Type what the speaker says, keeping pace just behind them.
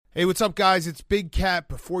Hey, what's up, guys? It's Big Cat.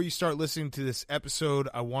 Before you start listening to this episode,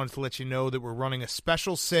 I wanted to let you know that we're running a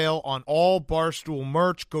special sale on all Barstool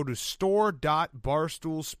merch. Go to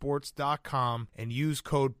store.barstoolsports.com and use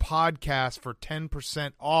code PODCAST for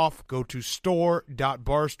 10% off. Go to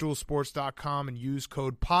store.barstoolsports.com and use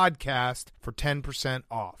code PODCAST for 10%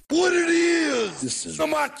 off. What it is, this is the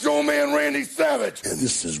Macho Man Randy Savage, and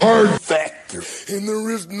this is Hard Factor. And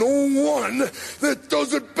there is no one that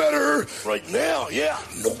does it better right now, yeah.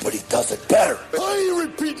 Nobody does it better. I ain't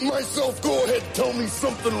repeating myself. Go ahead, tell me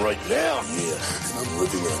something right now. Yeah, and I'm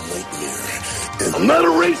living a nightmare. And I'm not a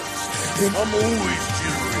racist, and I'm always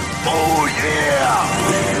jittery. Oh,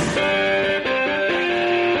 yeah.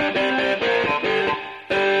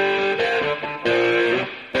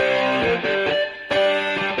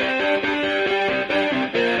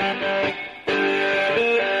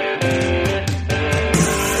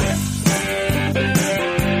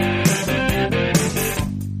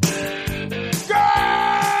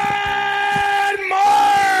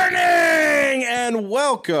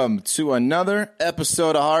 Welcome to another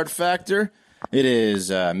episode of Hard Factor. It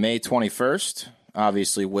is May 21st.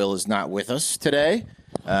 Obviously, Will is not with us today.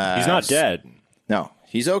 He's not dead. No,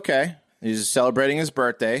 he's okay. He's celebrating his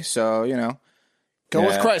birthday, so, you know. Go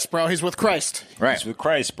with Christ, bro. He's with Christ. Right. He's with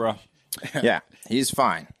Christ, bro. Yeah, he's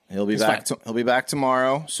fine. He'll be back. He'll be back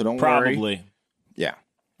tomorrow, so don't worry. Probably. Yeah,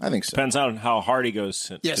 I think so. Depends on how hard he goes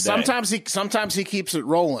today. Sometimes he keeps it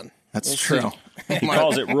rolling. That's true. He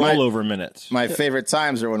calls it rollover minutes. My favorite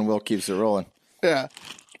times are when Will keeps it rolling. Yeah.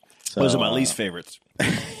 So, those are my least favorites.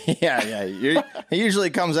 Yeah. He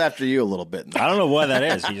usually comes after you a little bit. I don't know what that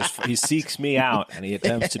is. He seeks me out and he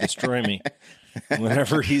attempts to destroy me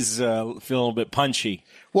whenever he's feeling a little bit punchy.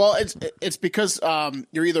 Well, it's because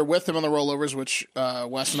you're either with him on the rollovers, which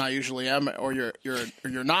Wes and I usually am, or you're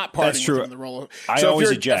not partying with him on the rollover. I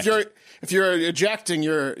always eject. If you're ejecting,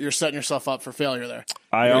 you're setting yourself up for failure there.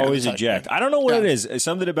 I always eject. I don't know what it is. It's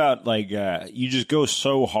something about like you just go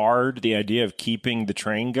so hard. The idea of keeping the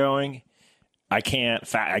train going, I can't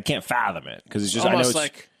fathom it because it's just almost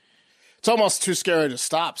it's almost too scary to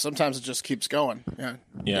stop. Sometimes it just keeps going.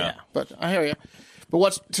 Yeah. But I hear you.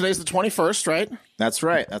 But today's the 21st, right? That's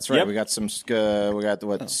right. Yep. We got 6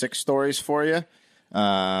 stories for you. You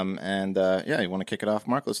want to kick it off,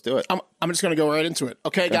 Mark? Let's do it. I'm just going to go right into it.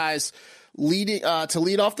 Okay, guys. To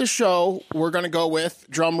lead off the show, we're going to go with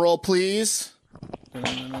drum roll, please. A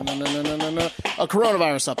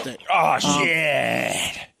coronavirus update. Oh shit!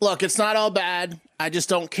 Look, it's not all bad. I just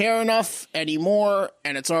don't care enough anymore,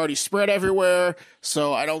 and it's already spread everywhere.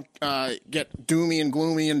 So I don't get doomy and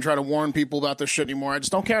gloomy and try to warn people about this shit anymore. I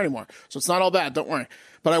just don't care anymore. So it's not all bad. Don't worry.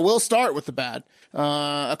 But I will start with the bad.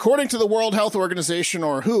 According to the World Health Organization,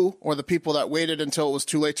 or WHO, or the people that waited until it was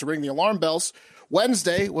too late to ring the alarm bells,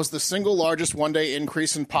 Wednesday was the single largest one-day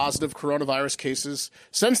increase in positive coronavirus cases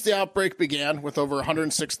since the outbreak began, with over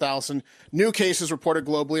 106,000 new cases reported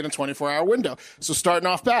globally in a 24-hour window. So starting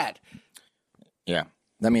off bad. Yeah.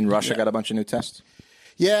 That mean Russia got a bunch of new tests?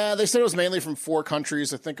 Yeah, they said it was mainly from 4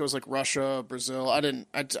 countries. I think it was like Russia, Brazil. I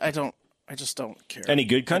just don't care. Any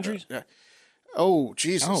good countries? Yeah. Oh,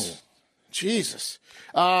 Jesus. Jesus.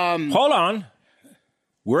 Hold on.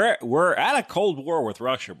 We're at a cold war with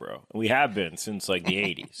Russia, bro. We have been since like the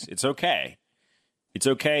 80s. It's okay. It's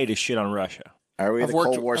okay to shit on Russia. Are we in the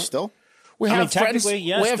Cold War still? We have friends.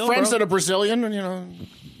 Yeah, we have friends that are Brazilian, and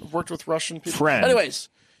worked with Russian people. Friends. Anyways,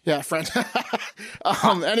 yeah, friends.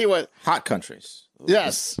 Anyway, hot countries.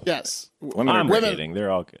 Yes. I'm kidding.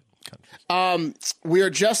 They're all good. We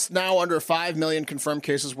are just now under 5 million confirmed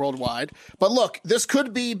cases worldwide. But look, this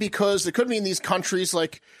could be because it could mean these countries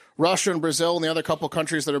like Russia and Brazil and the other couple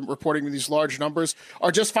countries that are reporting these large numbers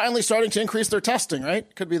are just finally starting to increase their testing,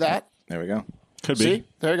 right? Could be that. There we go. Could be. See?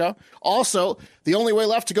 There you go. Also, the only way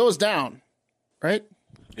left to go is down, right?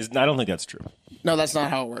 I don't think that's true. No, that's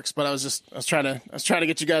not how it works. But I was trying to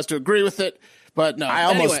get you guys to agree with it, but no. I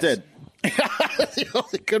almost did.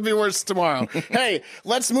 It could be worse tomorrow. Hey,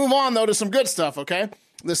 let's move on, though, to some good stuff, okay?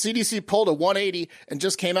 The CDC pulled a 180 and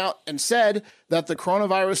just came out and said that the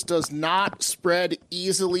coronavirus does not spread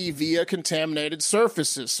easily via contaminated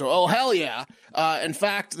surfaces. So, oh, hell yeah. In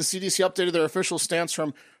fact, the CDC updated their official stance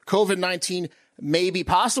from COVID-19 may be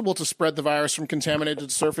possible to spread the virus from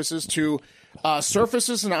contaminated surfaces to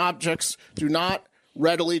surfaces and objects do not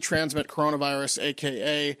readily transmit coronavirus,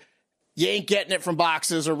 a.k.a. you ain't getting it from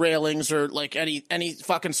boxes or railings or like any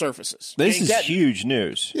fucking surfaces. This is huge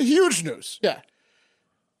news. Huge news. Yeah.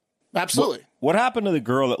 Absolutely. What happened to the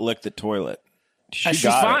girl that licked the toilet? She's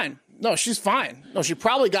fine. No, she's fine. No, she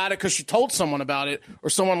probably got it because she told someone about it, or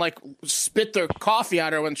someone like spit their coffee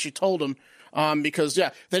at her when she told them. Because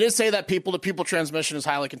they did say that people to people transmission is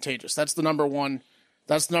highly contagious. That's the number one.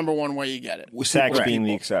 That's the number one way you get it. Sex being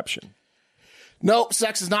the exception. No,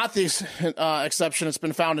 sex is not the exception. It's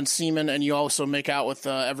been found in semen, and you also make out with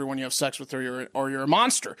everyone you have sex with, or you're a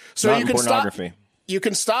monster. So Not you can pornography. stop. You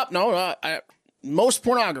can stop. No, most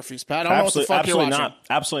pornographies, Pat. I don't know what the fuck you're watching.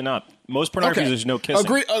 Absolutely not. Most pornography, there's no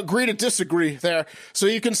kissing. Agree to disagree there. So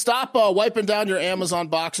you can stop wiping down your Amazon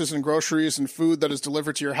boxes and groceries and food that is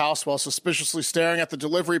delivered to your house while suspiciously staring at the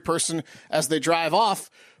delivery person as they drive off.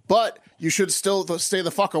 But you should still stay the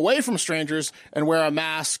fuck away from strangers and wear a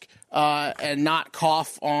mask and not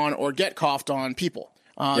cough on or get coughed on people.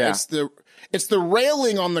 It's the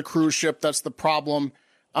railing on the cruise ship that's the problem.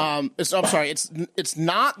 It's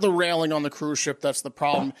not the railing on the cruise ship that's the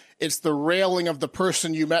problem. It's the railing of the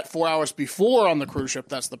person you met 4 hours before on the cruise ship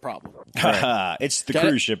that's the problem. Right. It's the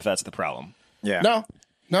cruise ship that's the problem. Yeah.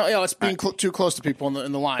 No, it's being too close to people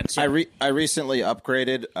in the line. So. I recently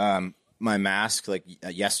upgraded my mask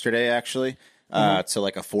yesterday actually to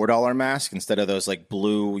like a $4 mask instead of those like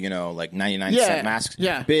blue 99-cent masks.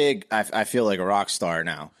 Yeah. Big. I feel like a rock star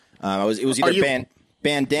now. It was either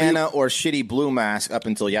bandana or shitty blue mask up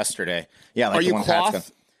until yesterday. Yeah, like are the you one cloth?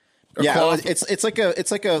 Pat's got. Yeah, cloth? it's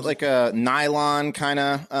like a nylon kind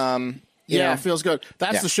of. It feels good.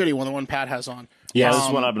 That's the shitty one, the one Pat has on. Yeah, this is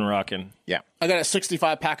one I've been rocking. Yeah, I got a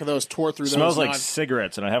 65 pack of those. Tore through. Smells those. like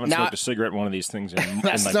cigarettes, and I haven't smoked a cigarette in one of these things in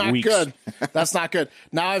That's like not weeks. good. That's not good.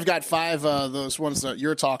 Now I've got 5 those ones that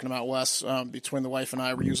you're talking about, Wes. Between the wife and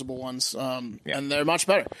I, reusable ones, and they're much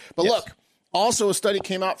better. But look. Also, a study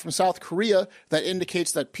came out from South Korea that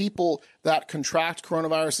indicates that people that contract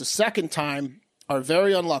coronavirus a second time are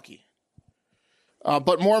very unlucky.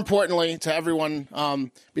 But more importantly, to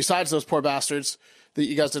everyone, besides those poor bastards, that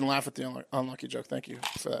you guys didn't laugh at the unlucky joke. Thank you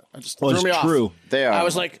for that. I just threw me true. off. They are. I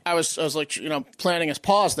was like, planning as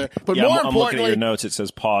pause there. But Yeah, more I'm looking importantly, at your notes. It says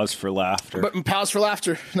pause for laughter. but pause for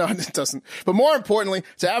laughter. No, it doesn't. But more importantly,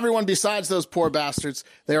 to everyone besides those poor bastards,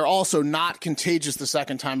 they are also not contagious the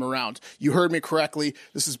second time around. You heard me correctly.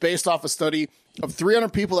 This is based off a study of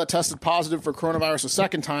 300 people that tested positive for coronavirus a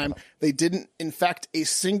second time. They didn't infect a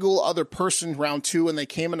single other person round 2, and they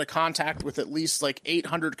came into contact with at least like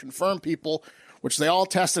 800 confirmed people, which they all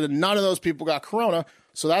tested, and none of those people got corona.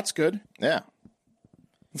 So that's good. Yeah.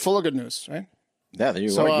 Full of good news, right? Yeah,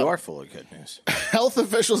 you are full of good news. Health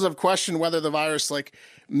officials have questioned whether the virus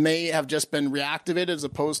may have just been reactivated as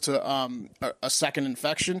opposed to a second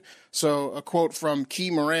infection. So a quote from Key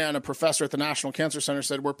Moran, a professor at the National Cancer Center,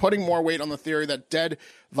 said, "We're putting more weight on the theory that dead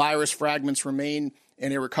virus fragments remain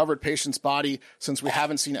in a recovered patient's body since we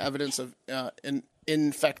haven't seen evidence of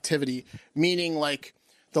infectivity," meaning like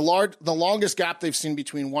the longest gap they've seen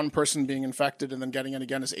between one person being infected and then getting it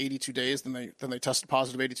again is 82 days. Then they tested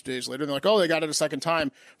positive 82 days later. And they're like, oh, they got it a second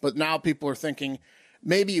time. But now people are thinking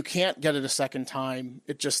maybe you can't get it a second time.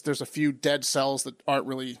 There's a few dead cells that aren't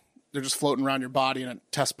really, they're just floating around your body and it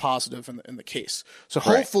tests positive in the case. So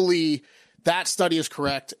hopefully that study is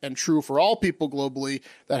correct and true for all people globally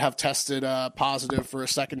that have tested positive for a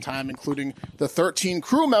second time, including the 13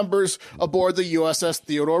 crew members aboard the USS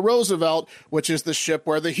Theodore Roosevelt, which is the ship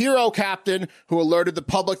where the hero captain who alerted the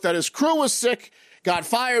public that his crew was sick got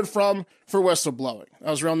fired for whistleblowing. That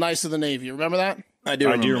was real nice of the Navy. Remember that? I do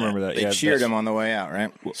remember that. They cheered him on the way out,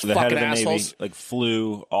 right? The head of the assholes. Navy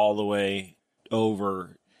flew all the way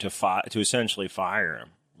over to essentially fire him,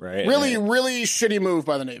 right? Really shitty move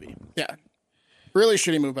by the Navy. Yeah. Really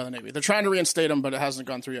shitty move by the Navy. They're trying to reinstate him, but it hasn't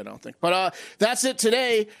gone through yet, I don't think. But that's it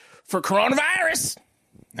today for coronavirus.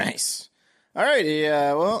 Nice. All right.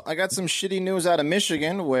 Well, I got some shitty news out of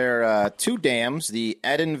Michigan where 2 dams, the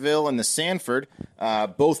Edenville and the Sanford,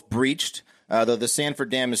 both breached, though the Sanford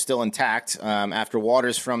Dam is still intact after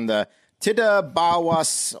waters from the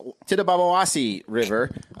Tittabawassee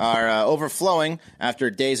River are overflowing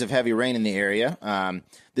after days of heavy rain in the area.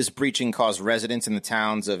 This breaching caused residents in the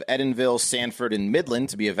towns of Edenville, Sanford, and Midland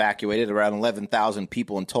to be evacuated, around 11,000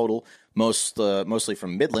 people in total, mostly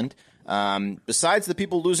from Midland. Besides the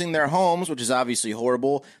people losing their homes, which is obviously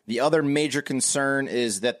horrible, the other major concern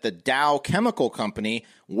is that the Dow Chemical Company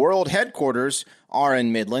world headquarters are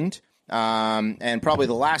in Midland. And probably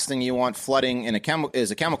the last thing you want flooding in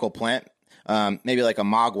is a chemical plant. Maybe like a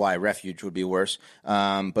Mogwai refuge would be worse.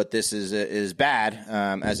 But this is bad,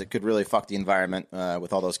 as it could really fuck the environment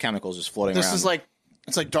with all those chemicals just floating around. This is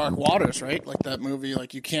it's like Dark Waters, right? Like that movie.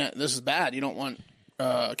 Like you can't. This is bad. You don't want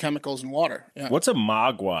chemicals in water. Yeah. What's a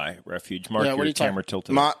Mogwai refuge? Mark, your camera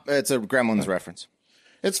tilted. It's a Gremlins reference.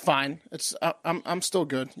 It's fine. I'm still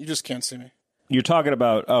good. You just can't see me. You're talking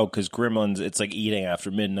about, because gremlins, it's like eating after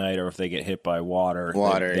midnight, or if they get hit by water.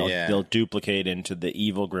 They'll duplicate into the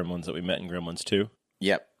evil gremlins that we met in Gremlins 2.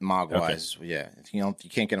 Yep, Mogwais. Okay. Yeah, you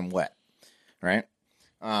can't get them wet, right?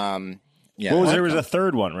 There was a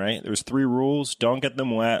third one, right? There was 3 rules. Don't get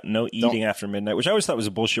them wet. No eating after midnight, which I always thought was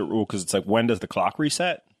a bullshit rule because it's like, when does the clock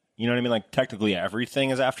reset? You know what I mean? Like, technically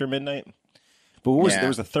everything is after midnight. But there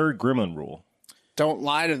was a third gremlin rule. Don't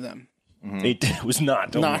lie to them. Mm-hmm. It was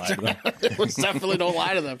not. Don't lie to them. It was definitely don't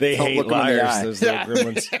lie to them. They hate liars. Those little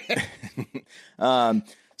gremlins.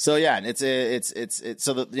 So it's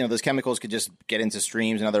so that those chemicals could just get into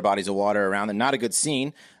streams and other bodies of water around them. Not a good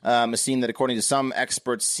scene. A scene that, according to some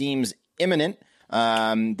experts, seems imminent.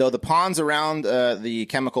 Though the ponds around the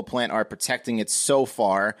chemical plant are protecting it so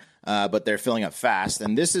far. But they're filling up fast.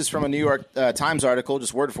 And this is from a New York Times article,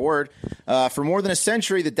 just word for word. For more than a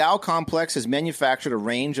century, the Dow complex has manufactured a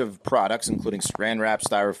range of products, including Saran Wrap,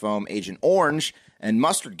 Styrofoam, Agent Orange, and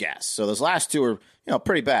mustard gas. So those last 2 are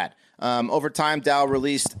pretty bad. Over time, Dow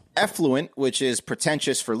released effluent, which is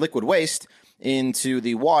pretentious for liquid waste, into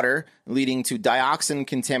the water, leading to dioxin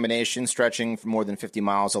contamination stretching for more than 50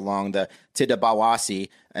 miles along the Tittabawassee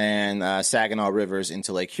and Saginaw rivers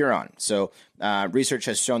into Lake Huron. So research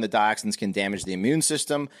has shown that dioxins can damage the immune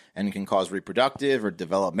system and can cause reproductive or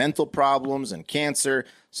developmental problems and cancer.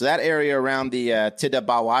 So that area around the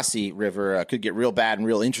Tittabawassee River could get real bad and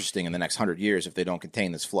real interesting in the next 100 years if they don't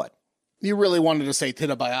contain this flood. You really wanted to say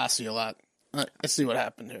Tittabawassee a lot. Let's see what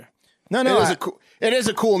happened here. No, it is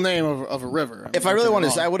a cool name of a river. If I really wanted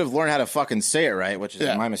to say, I would have learned how to fucking say it right, which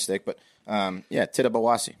is my mistake. But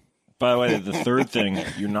Tittabawassee. By the way, the third thing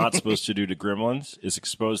you're not supposed to do to gremlins is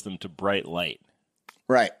expose them to bright light.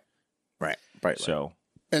 Right. Bright light.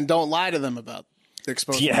 And don't lie to them about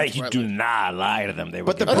exposure. Yeah, you do not lie to them.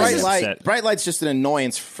 But the bright light's just an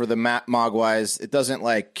annoyance for the Mogwais. It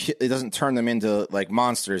doesn't turn them into like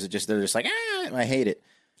monsters. They're just like, I hate it.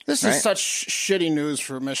 This is such shitty news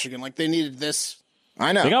for Michigan. Like, they needed this.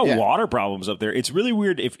 I know. They got water problems up there. It's really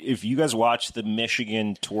weird if you guys watch the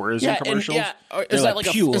Michigan tourism commercials. Is that like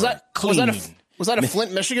pure, clean. Was that a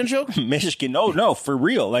Flint, Michigan joke? Michigan. No, for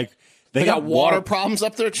real. Like, they got water problems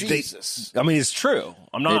up there? Jesus. I mean, it's true.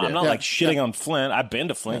 I'm not like shitting on Flint. I've been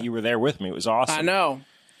to Flint. You were there with me. It was awesome. I know.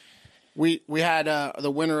 We had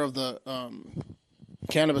the winner of the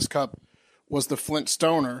Cannabis Cup was the Flint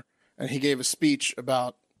Stoner, and he gave a speech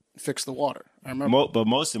about fix the water. I remember. But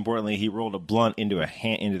most importantly, he rolled a blunt into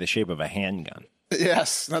the shape of a handgun.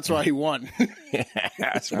 Yes, that's why he won.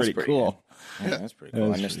 That's pretty cool. Yeah, that's pretty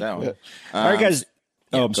cool. I missed that one. All right, guys.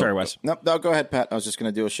 I'm sorry, Wes. No, go ahead, Pat. I was just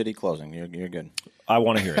going to do a shitty closing. You're good. I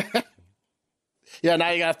want to hear it. Yeah, now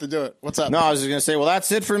you have to do it. What's up? No, I was just going to say, well,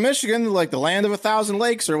 that's it for Michigan, like the land of 1,000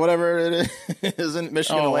 lakes or whatever it is. Isn't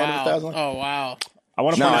Michigan the land of 1,000 lakes? Oh, wow. I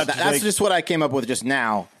want to point out that's just what I came up with just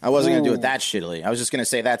now. I wasn't going to do it that shittily. I was just going to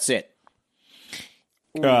say that's it.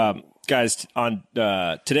 Guys, on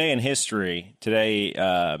today in history, May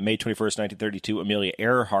 21st, 1932, Amelia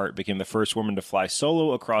Earhart became the first woman to fly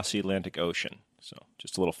solo across the Atlantic Ocean. So,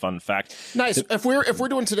 just a little fun fact. Nice. If we're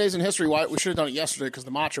doing today's in history, we should have done it yesterday because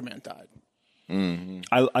the Macho Man died. Mm-hmm.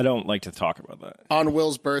 I don't like to talk about that. On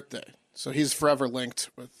Will's birthday. So he's forever linked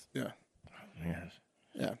with, Yeah.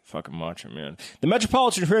 Fucking Macho Man. The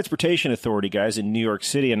Metropolitan Transportation Authority, guys, in New York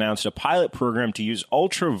City announced a pilot program to use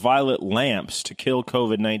ultraviolet lamps to kill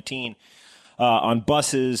COVID-19 on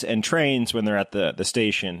buses and trains when they're at the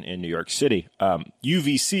station in New York City.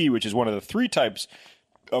 UVC, which is one of the 3 types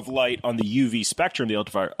of light on the UV spectrum, the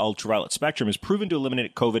ultraviolet spectrum, is proven to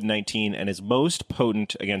eliminate COVID-19 and is most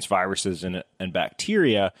potent against viruses and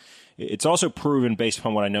bacteria. It's also proven, based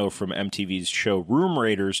upon what I know from MTV's show Room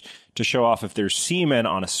Raiders, to show off if there's semen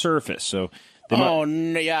on a surface. So,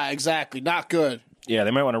 yeah, exactly. Not good. Yeah,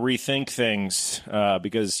 they might want to rethink things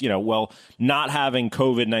because, not having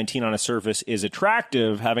COVID-19 on a surface is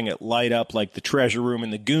attractive. Having it light up like the treasure room in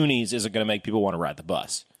the Goonies isn't going to make people want to ride the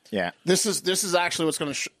bus. Yeah, this is actually what's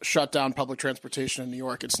going to shut down public transportation in New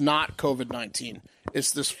York. It's not COVID-19.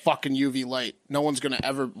 It's this fucking UV light. No one's going to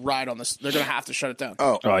ever ride on this. They're going to have to shut it down.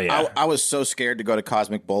 Oh yeah. I was so scared to go to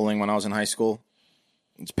Cosmic Bowling when I was in high school.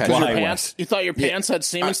 It's pants. You thought your pants had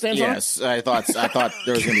semen stains on? Yes, I thought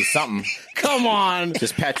there was going to be something. Come on,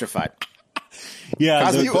 just petrified. Yeah,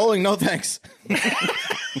 Cosmic Bowling, no thanks.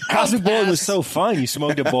 Cosmic Bowling was so fun. You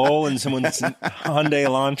smoked a bowl in someone's Hyundai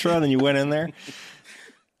Elantra, and then you went in there.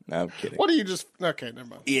 No, I'm kidding. What are you just? Okay, never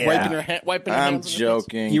mind. Yeah. Wiping your I'm hands.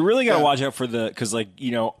 joking. You really got to watch out for because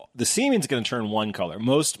the semen's going to turn one color.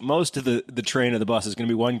 Most of the train of the bus is going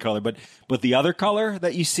to be one color, but the other color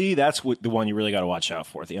that you see, that's the one you really got to watch out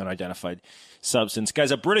for, the unidentified substance.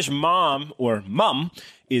 Guys, a British mum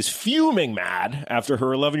is fuming mad after her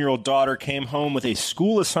 11-year-old daughter came home with a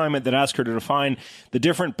school assignment that asked her to define the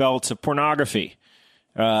different belts of pornography.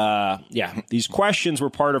 These questions were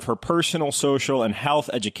part of her personal, social, and health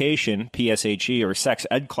education, PSHE, or sex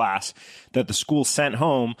ed class that the school sent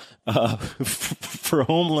home for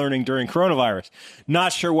home learning during coronavirus.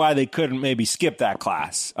 Not sure why they couldn't maybe skip that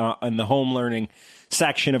class in the home learning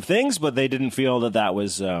section of things, but they didn't feel that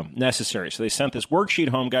was necessary. So they sent this worksheet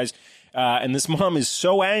home, guys. And this mom is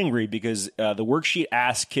so angry because the worksheet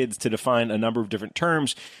asked kids to define a number of different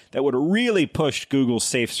terms that would have really pushed Google's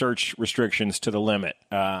safe search restrictions to the limit.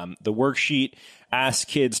 The worksheet asked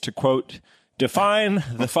kids to, quote, define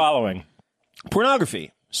the following: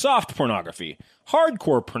 pornography, soft pornography,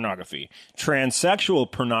 hardcore pornography,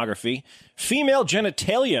 transsexual pornography, female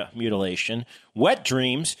genitalia mutilation, wet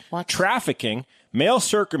dreams, trafficking, male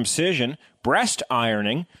circumcision, breast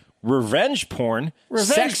ironing, revenge porn,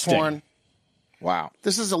 sexting. Porn. Wow.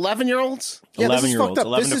 This is 11-year-olds? Yeah, 11-year-olds,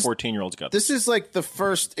 11 to This is- 14-year-olds got This is like the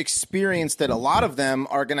first experience that a lot of them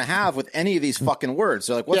are going to have with any of these fucking words.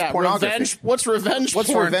 They're like, what's pornography? What's revenge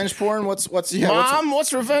What's porn? revenge porn? What's Mom,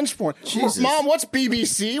 what's revenge porn? Jesus. Mom, what's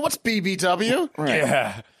BBC? What's BBW?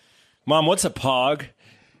 Yeah. Mom, what's a pog?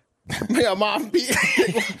 Yeah, Mom.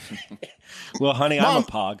 Well, honey, I'm a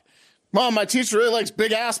pog. Mom, my teacher really likes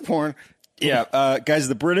big ass porn. Yeah, guys,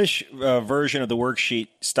 the British version of the worksheet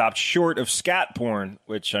stopped short of scat porn,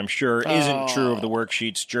 which I'm sure isn't true of the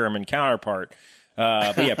worksheet's German counterpart.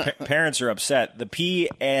 But yeah, parents are upset. The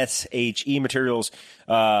PSHE materials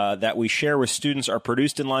that we share with students are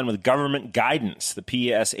produced in line with government guidance. The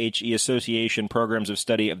PSHE Association Programs of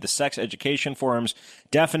Study of the Sex Education Forum's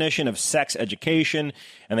definition of sex education,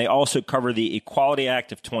 and they also cover the Equality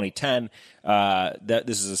Act of 2010.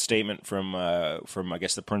 This is a statement from I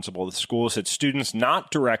guess the principal of the school said students were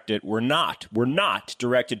not directed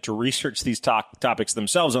to research these topics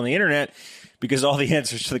themselves on the internet, because all the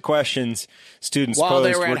answers to the questions students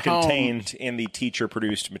posed were contained in the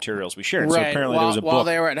teacher-produced materials we shared. Right. So apparently there was a book.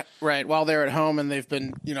 While they were at home, and they've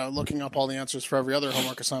been looking up all the answers for every other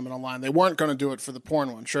homework assignment online. They weren't going to do it for the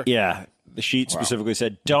porn one, sure. Yeah, the sheet specifically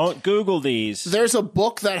said, don't Google these. There's a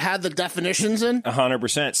book that had the definitions in.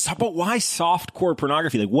 100%. So, but why softcore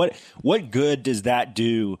pornography? Like, what good does that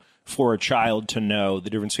do for a child to know the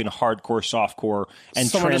difference between a hardcore, softcore, and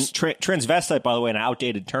transvestite, by the way, an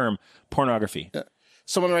outdated term, pornography? Yeah.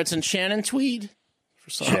 Someone writes in Shannon Tweed.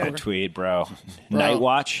 Shannon Tweed, bro. Night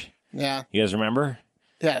Watch. Yeah. You guys remember?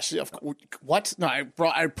 Yeah. What? No,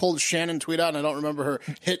 I pulled Shannon Tweed out, and I don't remember her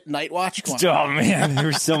hit Night Watch. Come on. Oh, man. There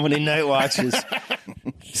were so many Night Watches.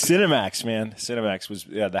 Cinemax, man. Cinemax was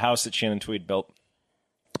the house that Shannon Tweed built.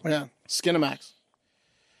 Yeah. Skinemax.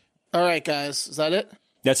 All right, guys. Is that it?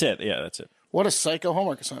 That's it. Yeah, that's it. What a psycho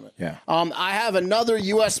homework assignment. Yeah. I have another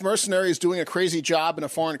U.S. Mercenaries doing a crazy job in a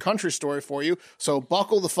foreign country story for you, so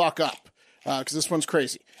buckle the fuck up, because this one's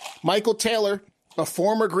crazy. Michael Taylor, a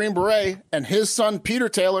former Green Beret, and his son Peter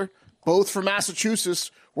Taylor, both from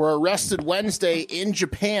Massachusetts, were arrested Wednesday in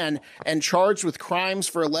Japan and charged with crimes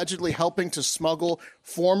for allegedly helping to smuggle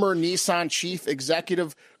former Nissan chief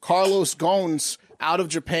executive Carlos Ghosn out of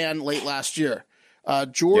Japan late last year.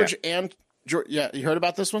 Yeah, you heard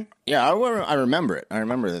about this one? Yeah, I remember it. I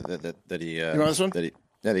remember that he. You know this one?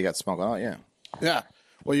 That he got smuggled out. Yeah. Yeah.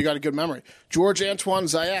 Well, you got a good memory. George Antoine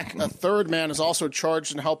Zayek, a third man, is also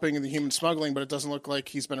charged in helping in the human smuggling, but it doesn't look like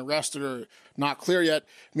he's been arrested or not clear yet.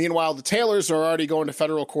 Meanwhile, the Taylors are already going to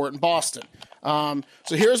federal court in Boston.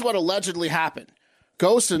 So here's what allegedly happened.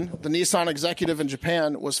 Ghosn, the Nissan executive in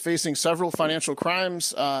Japan, was facing several financial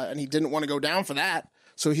crimes, and he didn't want to go down for that.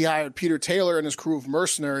 So he hired Peter Taylor and his crew of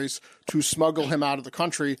mercenaries to smuggle him out of the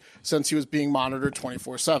country since he was being monitored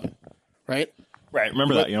 24/7. Right? Right.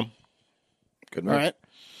 Remember that, Good move. All right.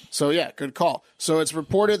 So, yeah, good call. So it's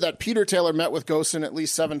reported that Peter Taylor met with Ghosn at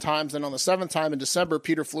least 7 times. And on the 7th time in December,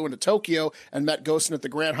 Peter flew into Tokyo and met Ghosn at the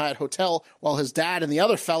Grand Hyatt Hotel, while his dad and the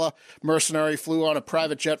other fella, mercenary, flew on a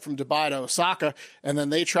private jet from Dubai to Osaka. And then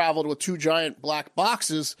they traveled with 2 giant black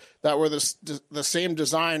boxes that were the same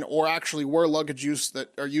design, or actually were luggage that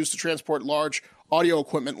are used to transport large audio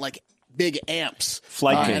equipment like big amps.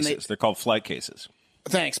 Flight cases. They're called flight cases.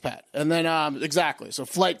 Thanks, Pat. And then, exactly. So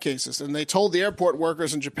flight cases. And they told the airport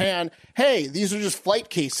workers in Japan, hey, these are just flight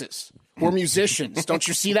cases. We're musicians. Don't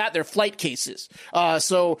you see that? They're flight cases.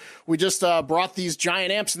 So we just brought these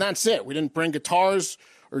giant amps, and that's it. We didn't bring guitars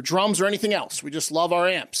or drums or anything else. We just love our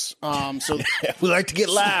amps. So We like to get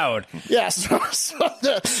loud. yeah, so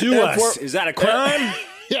the Sue airport- us. Is that a crime?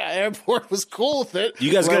 Yeah, airport was cool with it.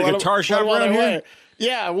 You guys got a guitar shop around here?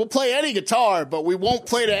 Yeah, we'll play any guitar, but we won't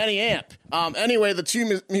play to any amp. Anyway, the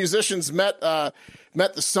two musicians met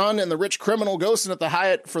the son and the rich criminal Ghostin at the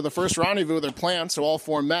Hyatt for the first rendezvous of their plan, so all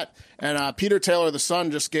four met. And Peter Taylor, the son,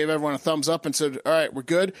 just gave everyone a thumbs up and said, all right, we're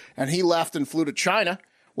good. And he left and flew to China,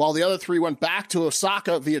 while the other three went back to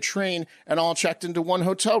Osaka via train and all checked into one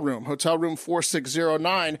hotel room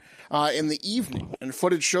 4609, in the evening. And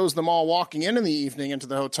footage shows them all walking in the evening into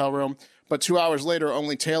the hotel room. But 2 hours later,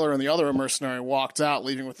 only Taylor and the other mercenary walked out,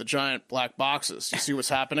 leaving with the giant black boxes. You see what's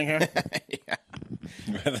happening here? Yeah.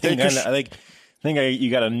 I think you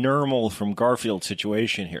got a Nermal from Garfield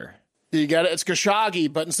situation here. You get it? It's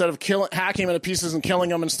Khashoggi, but instead of hacking him into pieces and killing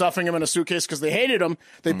him and stuffing him in a suitcase because they hated him,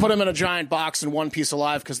 they put him in a giant box in one piece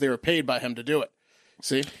alive because they were paid by him to do it.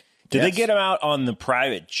 See? Did they get him out on the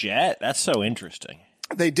private jet? That's so interesting.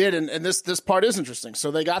 They did, and this part is interesting.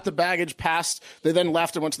 So they got the baggage passed. They then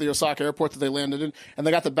left and went to the Osaka airport that they landed in, and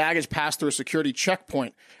they got the baggage passed through a security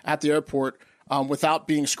checkpoint at the airport without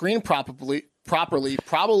being screened properly. Probably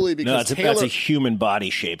because that's a human body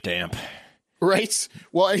shaped amp. Right.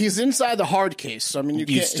 Well, he's inside the hard case. So, I mean,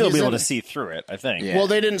 you'd still be able to see through it, I think. Yeah. Well,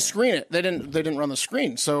 they didn't screen it. They didn't run the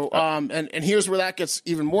screen. So, and here's where that gets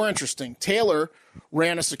even more interesting. Taylor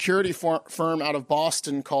ran a security firm out of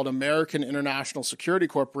Boston called American International Security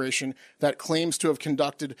Corporation that claims to have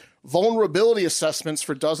conducted vulnerability assessments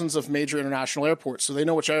for dozens of major international airports. So they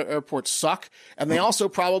know which airports suck, and they also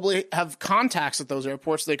probably have contacts at those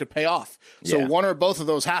airports they could pay off. So one or both of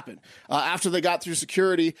those happened. After they got through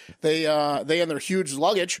security, they and their huge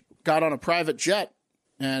luggage got on a private jet,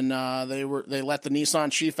 and they let the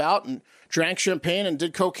Nissan chief out and drank champagne and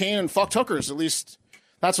did cocaine and fucked hookers. At least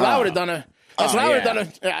that's what I would have done. That's what I would have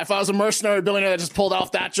done if I was a mercenary billionaire that just pulled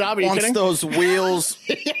off that job. Are you kidding? Once those wheels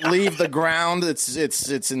leave the ground, it's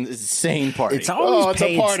an insane party. It's always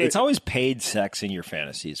a party. It's always paid sex in your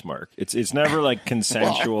fantasies, Mark. It's never like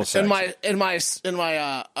consensual sex. In my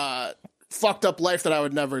fucked up life that I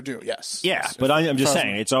would never do. Yes. Yeah, but I'm just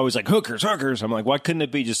saying it's always like hookers. I'm like, why couldn't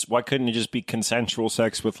it just be consensual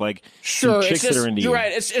sex with like some chicks that are into you? You're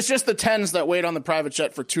right. It's just the tens that wait on the private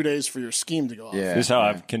jet for 2 days for your scheme to go off. Yeah, this is how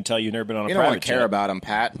I can tell you've never been on a you private don't want to care about them,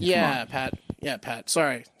 Pat. Yeah, Pat. Yeah, Pat.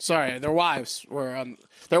 Sorry. Their wives were on.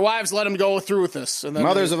 Their wives let them go through with this. And then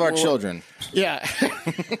mothers of our children. Yeah.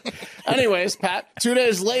 Anyways, Pat, 2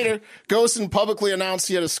 days later, Ghostin publicly announced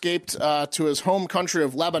he had escaped to his home country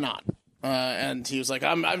of Lebanon. And he was like,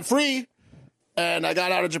 I'm free, and I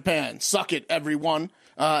got out of Japan. Suck it, everyone.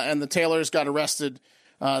 And the Taylors got arrested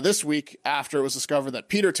this week after it was discovered that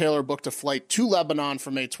Peter Taylor booked a flight to Lebanon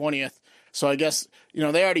for May 20th. So I guess, they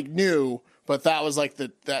already knew, but that was like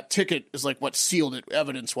that ticket is like what sealed it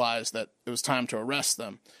evidence-wise that it was time to arrest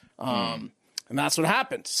them. And that's what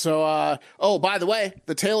happened. So, by the way,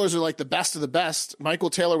 the Taylors are like the best of the best.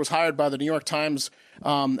 Michael Taylor was hired by the New York Times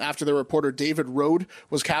after the reporter David Rode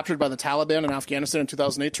was captured by the Taliban in Afghanistan in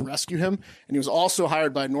 2008 to rescue him. And he was also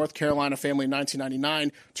hired by a North Carolina family in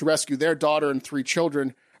 1999 to rescue their daughter and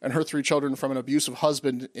her 3 children from an abusive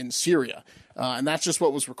husband in Syria. And that's just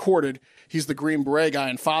what was recorded. He's the Green Beret guy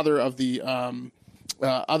and father of the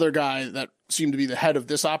other guy that seemed to be the head of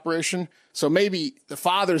this operation. So maybe the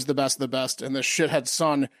father's the best of the best, and the shithead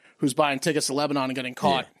son who's buying tickets to Lebanon and getting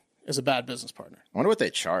caught is a bad business partner. I wonder what they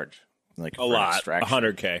charge. Like a lot,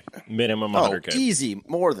 $100K, minimum $100K. Easy,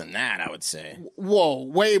 more than that, I would say. Whoa,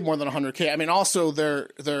 way more than $100K. I mean, also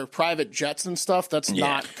their private jets and stuff. That's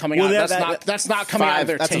not coming out. That's not coming out of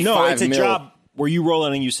their take. No, it's a job where you roll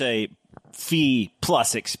in and you say fee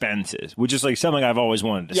plus expenses, which is like something I've always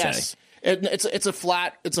wanted to say. It's a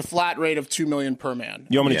flat rate of $2 million per man.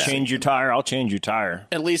 You want me to change your tire? I'll change your tire.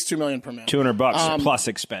 At least $2 million per man. $200 plus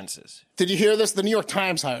expenses. Did you hear this? The New York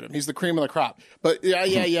Times hired him. He's the cream of the crop. But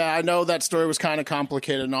yeah. I know that story was kind of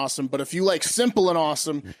complicated and awesome. But if you like simple and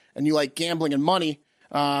awesome, and you like gambling and money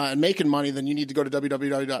and making money, then you need to go to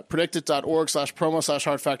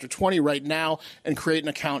www.predictit.org/promo/hardfactor20 right now and create an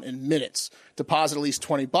account in minutes. Deposit at least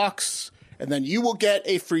 $20, and then you will get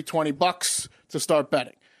a free $20 to start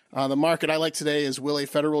betting. The market I like today is, will a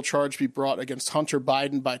federal charge be brought against Hunter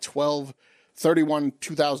Biden by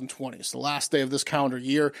 12/31/2020? It's the last day of this calendar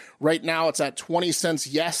year. Right now it's at 20 cents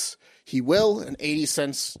yes, he will, and 80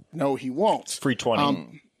 cents no, he won't. Free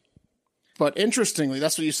 20. But interestingly,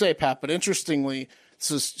 that's what you say, Pat, but interestingly,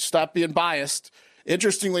 stop being biased.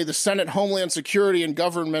 Interestingly, the Senate Homeland Security and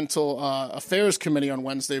Governmental Affairs Committee on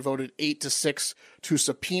Wednesday voted 8-6 to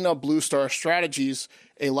subpoena Blue Star Strategies,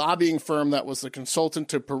 a lobbying firm that was the consultant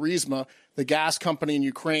to Burisma, the gas company in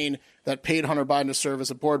Ukraine that paid Hunter Biden to serve as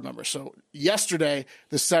a board member. So yesterday,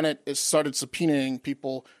 the Senate started subpoenaing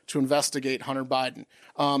people to investigate Hunter Biden.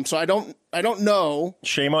 So I don't know.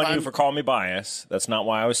 Shame on you for calling me biased. That's not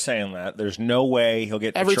why I was saying that. There's no way he'll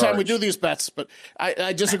get every charged. time we do these bets, but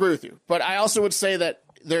I disagree with you. But I also would say that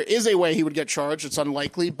there is a way he would get charged. It's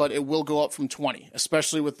unlikely, but it will go up from 20,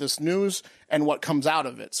 especially with this news and what comes out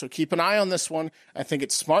of it. So keep an eye on this one. I think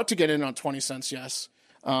it's smart to get in on 20 cents, yes.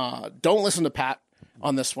 Don't listen to Pat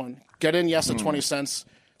on this one. Get in, yes, at 20 cents.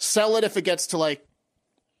 Sell it if it gets to like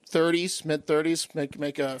 30s, mid-30s,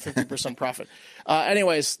 make a 50% profit.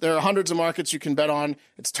 Anyways, there are hundreds of markets you can bet on.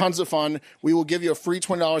 It's tons of fun. We will give you a free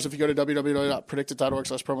 $20 if you go to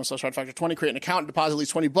www.predictit.org/promo/HardFactor20. Create an account and deposit at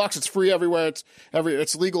least $20. It's free everywhere.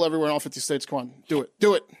 It's legal everywhere in all 50 states. Come on, do it.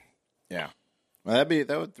 Yeah, well,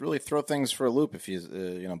 that would really throw things for a loop if he's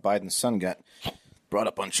Biden's son got brought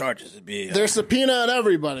up on charges. It'd be they're subpoenaing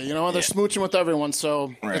everybody. They're smooching with everyone.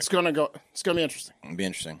 So It's gonna be interesting. It'll be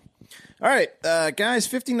interesting. All right, guys,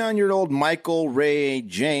 59-year-old Michael Ray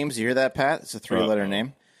James, you hear that, Pat? It's a three-letter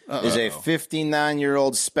name. Is a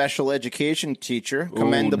 59-year-old special education teacher,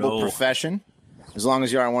 commendable profession, as long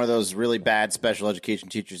as you aren't one of those really bad special education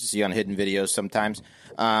teachers you see on hidden videos sometimes.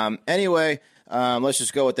 Anyway, let's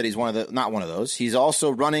just go with that he's not one of those. He's also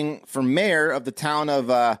running for mayor of the town of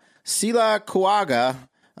Sylacauga,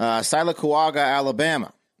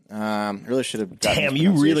 Alabama. Really should have. Damn,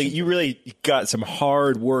 you really got some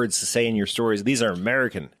hard words to say in your stories. These are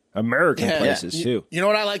American places too. You know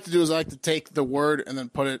what I like to do is I like to take the word and then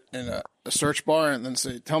put it in a search bar and then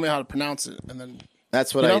say, "Tell me how to pronounce it," and then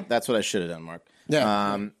that's what I should have done, Mark.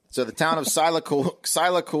 Yeah. So the town of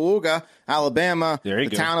Sylacauga, Alabama, the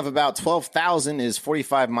town of about 12,000 is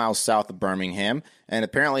 45 miles south of Birmingham, and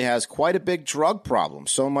apparently has quite a big drug problem.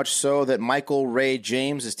 So much so that Michael Ray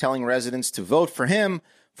James is telling residents to vote for him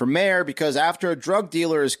for mayor because after a drug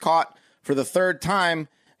dealer is caught for the third time,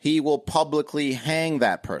 he will publicly hang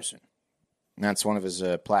that person. And that's one of his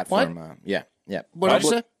platform. What? Yeah. What did you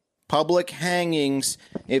say? Public hangings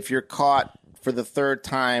if you're caught for the third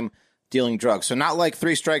time dealing drugs. So not like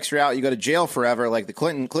 3 strikes you're out, you go to jail forever like the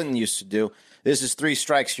Clinton used to do. This is 3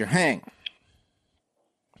 strikes you're hanged.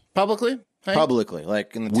 Publicly,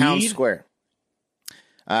 like in the town square.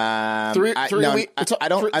 I don't know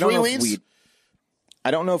if weed. I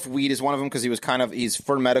don't know if weed is one of them because he's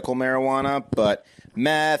for medical marijuana, but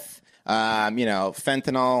meth,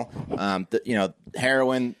 fentanyl,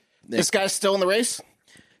 heroin. This guy's still in the race.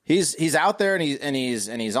 He's out there and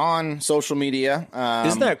he's on social media.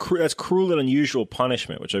 Isn't that's cruel and unusual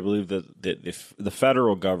punishment, which I believe that the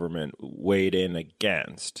federal government weighed in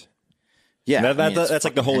against. Yeah, that's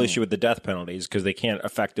like the whole issue with the death penalties because they can't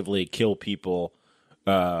effectively kill people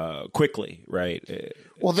quickly, right?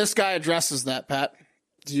 Well, this guy addresses that, Pat.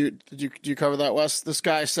 Did you cover that, Wes? This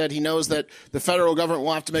guy said he knows that the federal government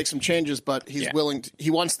will have to make some changes, but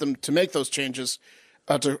he wants them to make those changes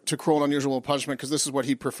to cruel and unusual punishment because this is what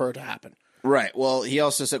he'd prefer to happen. Right. Well, he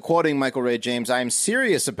also said, quoting Michael Ray James, "I am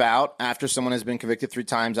serious about, after someone has been convicted 3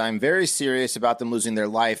 times, I am very serious about them losing their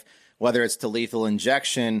life, whether it's to lethal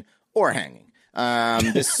injection or hanging."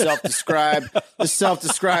 This self-described.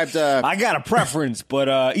 I got a preference, but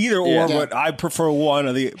either or. But I prefer one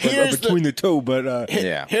of the between the two. But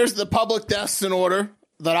here's the public deaths in order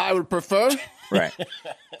that I would prefer. Right.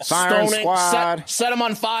 Firing squad. Set them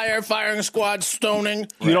on fire. Firing squad. Stoning.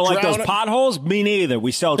 You don't like those potholes? Me neither.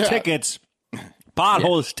 We sell tickets.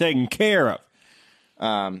 Potholes taken care of.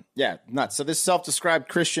 Nuts. So this self-described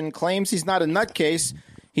Christian claims he's not a nutcase.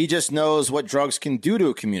 He just knows what drugs can do to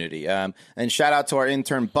a community. And shout out to our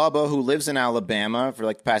intern, Bubba, who lives in Alabama for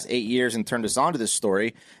like the past 8 years and turned us on to this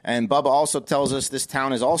story. And Bubba also tells us this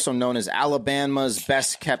town is also known as Alabama's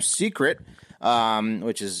best kept secret,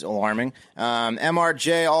 which is alarming.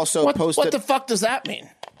 MRJ also posted. What the fuck does that mean?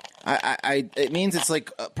 It means it's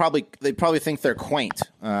like they probably think they're quaint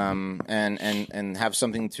and have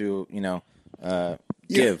something to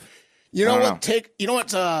give. You know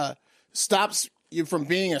what stops you from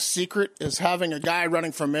being a secret is having a guy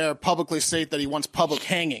running for mayor publicly state that he wants public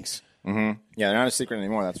hangings. Mm-hmm. Yeah, they're not a secret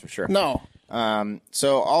anymore, that's for sure. No.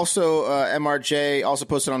 So also MRJ also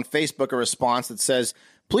posted on Facebook a response that says,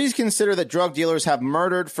 "Please consider that drug dealers have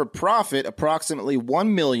murdered for profit approximately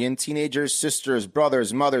 1 million teenagers, sisters,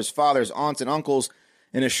 brothers, mothers, fathers, aunts, and uncles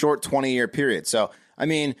in a short 20-year period." So, I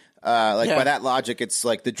mean, by that logic, it's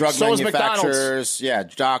like the drug manufacturers,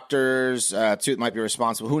 doctors, too, might be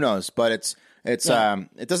responsible. Who knows? But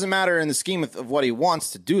it doesn't matter in the scheme of what he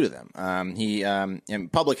wants to do to them. In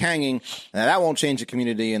public hanging, that won't change the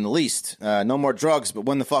community in the least. No more drugs, but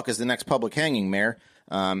when the fuck is the next public hanging, Mayor?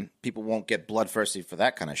 People won't get bloodthirsty for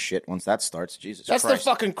that kind of shit once that starts. Jesus That's Christ.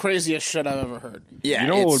 the fucking craziest shit I've ever heard. Yeah, You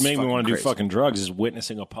know what it's would make me want to do crazy. fucking drugs is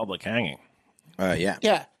witnessing a public hanging. Yeah.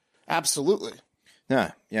 Yeah, absolutely.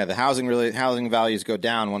 Yeah, the housing values go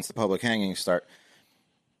down once the public hangings start.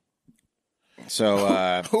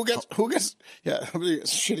 So Who gets somebody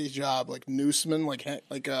gets a shitty job like newsman, like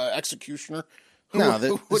executioner. no, Who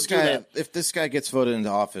this would do guy. that? If this guy gets voted into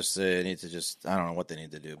office, they need to just. I don't know what they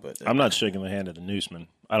need to do, but I'm not shaking the hand of the newsman.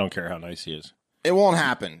 I don't care how nice he is. it won't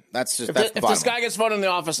happen. That's just. That's the If bottom this guy gets voted in the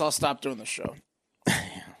office, I'll stop doing the show.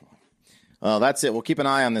 Well, that's it. We'll keep an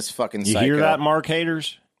eye on this fucking. You psycho. hear that, Mark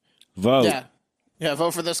haters? Vote. Yeah.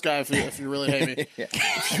 Vote for this guy if you really hate me.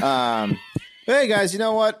 Hey guys, you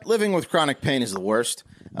know what? Living with chronic pain is the worst.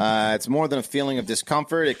 It's more than a feeling of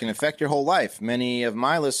discomfort. It can affect your whole life. Many of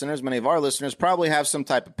our listeners probably have some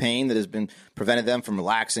type of pain that has been prevented them from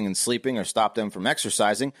relaxing and sleeping or stopped them from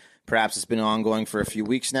exercising. Perhaps it's been ongoing for a few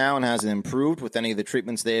weeks now and hasn't improved with any of the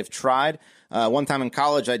treatments they have tried. One time in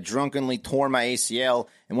college, I drunkenly tore my ACL,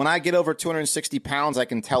 and when I get over 260 pounds, I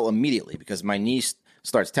can tell immediately because my knee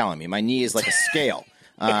starts telling me. My knee is like a scale.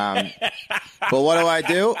 But what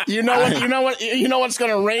do? You know what's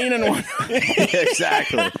going to rain and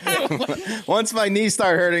Exactly. Once my knee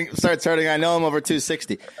starts hurting, I know I'm over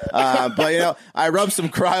 260. But I rub some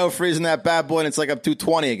cryo freeze in that bad boy, and it's like I'm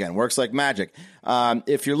 220 again. Works like magic.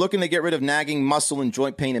 If you're looking to get rid of nagging muscle and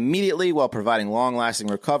joint pain immediately while providing long-lasting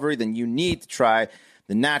recovery, then you need to try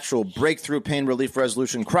the natural breakthrough pain relief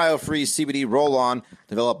resolution cryo-freeze CBD roll-on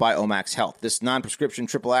developed by Omax Health. This non-prescription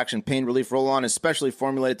triple-action pain relief roll-on is specially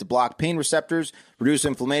formulated to block pain receptors, reduce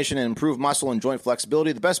inflammation, and improve muscle and joint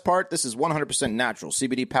flexibility. The best part, this is 100% natural.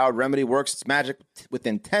 CBD-powered remedy works its magic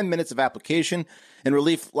within 10 minutes of application, and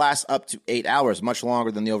relief lasts up to 8 hours, much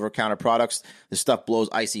longer than the over-the-counter products. This stuff blows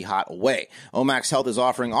icy hot away. Omax Health is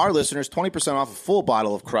offering our listeners 20% off a full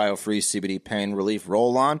bottle of cryo-free CBD pain relief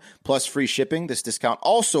roll-on, plus free shipping. This discount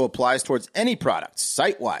also applies towards any product,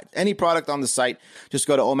 site-wide. Any product on the site, just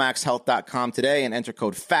go to omaxhealth.com today and enter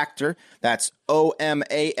code FACTOR. That's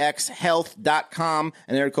omaxhealth.com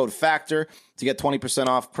and enter code FACTOR to get 20%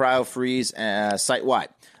 off cryo-freeze site-wide.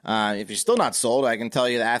 If you're still not sold, I can tell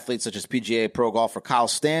you that athletes such as PGA Pro golfer Kyle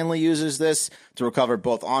Stanley uses this to recover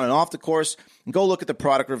both on and off the course. And go look at the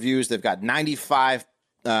product reviews. They've got 95%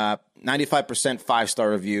 5-star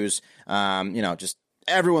reviews. Just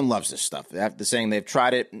everyone loves this stuff. They're saying they've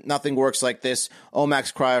tried it. Nothing works like this.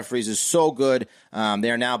 Omax CryoFreeze is so good. They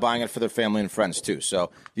are now buying it for their family and friends too. So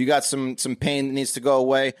if you got some pain that needs to go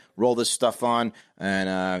away, roll this stuff on,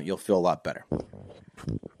 and you'll feel a lot better.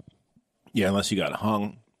 Yeah, unless you got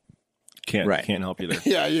hung. Can't help you there.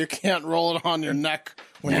 Yeah, you can't roll it on your neck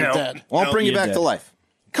when you're dead. Won't bring you back to life.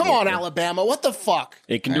 Come on, Alabama. What the fuck?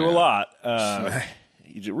 It can do a lot.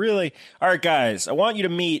 Really? All right, guys, I want you to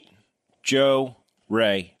meet Joe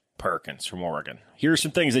Ray Perkins from Oregon. Here are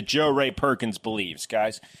some things that Joe Ray Perkins believes,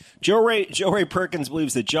 guys. Joe Ray Perkins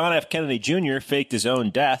believes that John F. Kennedy Jr. faked his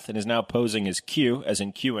own death and is now posing as Q, as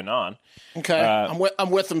in QAnon. Okay,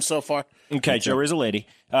 I'm with him so far. Okay, Joe Ray's a lady.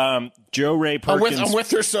 Joe Ray Perkins. I'm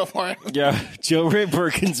with her so far. Yeah, Joe Ray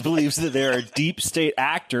Perkins believes that there are deep state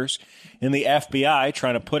actors in the FBI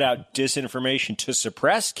trying to put out disinformation to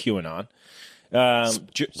suppress QAnon.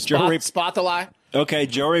 Spot the lie. Okay,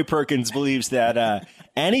 Joe Ray Perkins believes that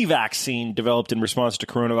any vaccine developed in response to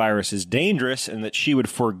coronavirus is dangerous and that she would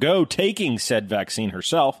forego taking said vaccine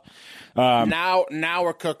herself. Now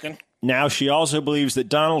we're cooking. Now she also believes that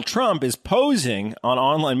Donald Trump is posing on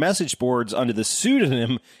online message boards under the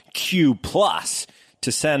pseudonym Q+,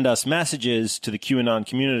 to send us messages to the QAnon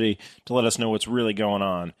community to let us know what's really going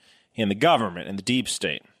on in the government and the deep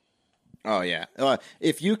state. Oh, yeah.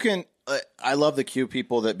 If you can... I love the Q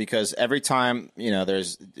people because every time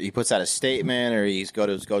he puts out a statement or he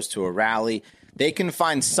goes to a rally, they can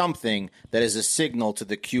find something that is a signal to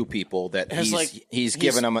the Q people that he's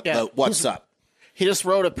giving them what's up. He just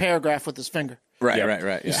wrote a paragraph with his finger.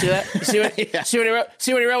 Right. You see that? You see what see what he wrote?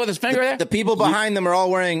 See what he wrote with his finger there? The people behind them are all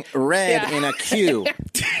wearing red in a Q.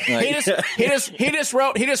 He just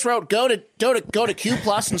wrote go to Q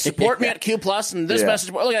Plus and support me at Q Plus and this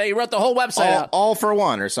message. Look at he wrote the whole website out. All for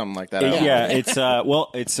one or something like that. It's I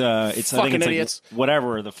think it's idiots. like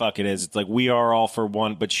whatever the fuck it is. It's like we are all for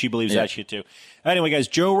one, but she believes that shit too. Anyway, guys,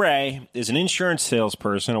 Joe Ray is an insurance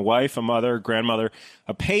salesperson, a wife, a mother, grandmother,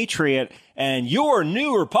 a patriot, and your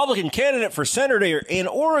new Republican candidate for senator in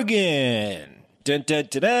Oregon. Dun, dun,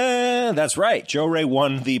 dun, dun. That's right. Joe Ray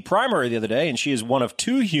won the primary the other day, and she is one of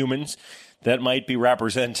two humans that might be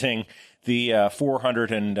representing the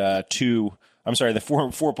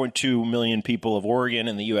 4.2 million people of Oregon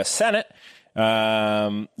in the U.S. Senate.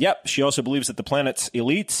 Yep. She also believes that the planet's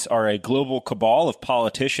elites are a global cabal of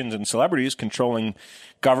politicians and celebrities controlling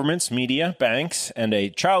governments, media, banks, and a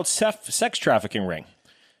child sex trafficking ring.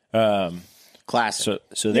 Classic.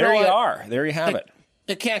 So there you are. There you have it.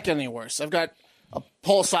 It can't get any worse. I've got a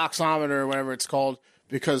pulse oximeter or whatever it's called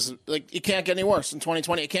because it can't get any worse in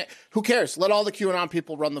 2020. It can't. Who cares? Let all the QAnon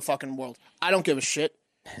people run the fucking world. I don't give a shit.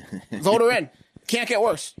 Vote her in. Can't get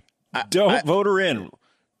worse. Don't vote her in.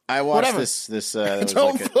 I watched Whatever. this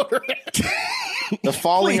Don't vote her in. the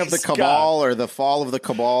falling of the Please, cabal God. or the fall of the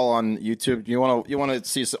cabal on YouTube. You want to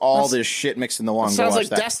see all this shit mixed into one. It sounds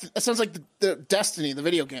like it sounds like the Destiny, the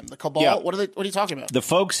video game, the cabal. Yeah. What are you talking about? The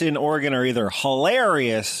folks in Oregon are either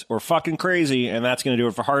hilarious or fucking crazy, and that's going to do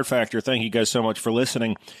it for Hard Factor. Thank you guys so much for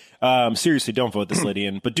listening. Seriously, don't vote this lady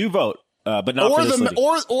in, but do vote. But not for this lady.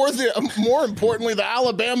 Or the more importantly, the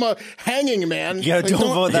Alabama hanging man. Yeah,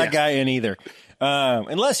 don't vote that guy in either.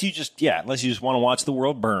 Unless you just want to watch the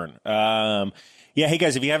world burn. Hey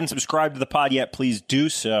guys, if you haven't subscribed to the pod yet, please do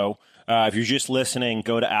so. If you're just listening,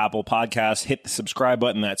 go to Apple Podcasts, hit the subscribe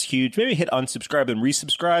button. That's huge. Maybe hit unsubscribe and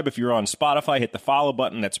resubscribe. If you're on Spotify, hit the follow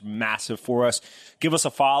button. That's massive for us. Give us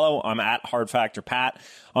a follow. I'm at Hard Factor Pat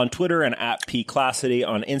on Twitter and at PClassity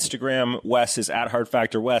on Instagram. Wes is at Hard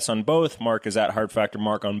Factor Wes on both. Mark is at Hard Factor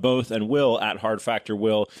Mark on both. And Will at Hard Factor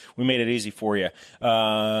Will. We made it easy for you.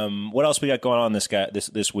 What else we got going on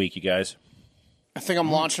this week, you guys? I think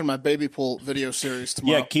I'm launching my baby pool video series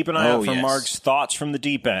tomorrow. Yeah, keep an eye out for Mark's thoughts from the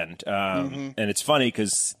deep end. And it's funny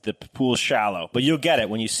because the pool's shallow, but you'll get it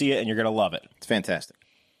when you see it, and you're going to love it. It's fantastic.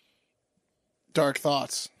 Dark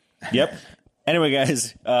thoughts. Yep. Anyway,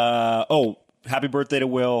 guys, happy birthday to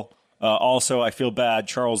Will. Also, I feel bad.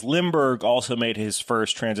 Charles Lindbergh also made his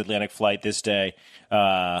first transatlantic flight this day,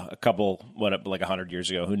 like 100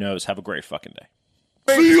 years ago. Who knows? Have a great fucking day.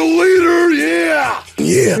 See you later, yeah!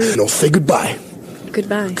 Yeah, no, say goodbye.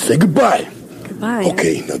 Goodbye. Say goodbye. Goodbye.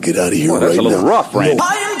 Okay, now get out of here right now. That's a little rough, Randy. No.